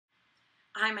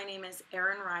Hi, my name is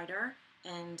Erin Ryder,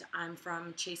 and I'm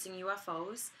from Chasing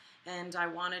UFOs, and I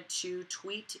wanted to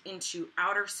tweet into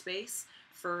outer space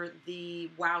for the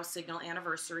WOW signal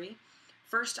anniversary.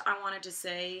 First, I wanted to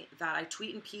say that I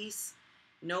tweet in peace,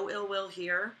 no ill will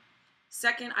here.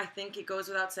 Second, I think it goes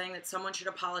without saying that someone should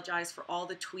apologize for all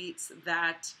the tweets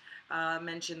that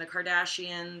mention the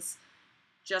Kardashians,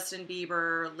 Justin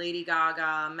Bieber, Lady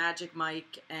Gaga, Magic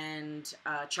Mike, and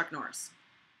Chuck Norris.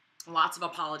 Lots of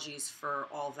apologies for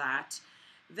all that.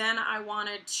 Then I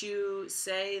wanted to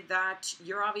say that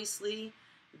you're obviously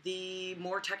the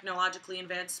more technologically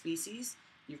advanced species.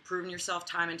 You've proven yourself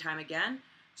time and time again.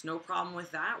 There's no problem with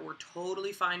that. We're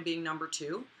totally fine being number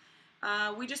two.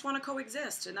 We just want to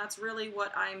coexist, and that's really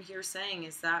what I'm here saying,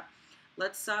 is that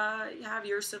let's have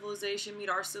your civilization meet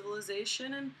our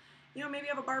civilization, and maybe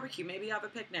have a barbecue, maybe have a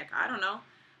picnic. I don't know.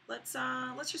 Let's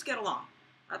just get along.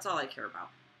 That's all I care about.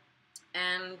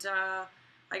 And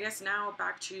I guess now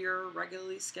back to your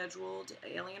regularly scheduled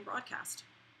alien broadcast.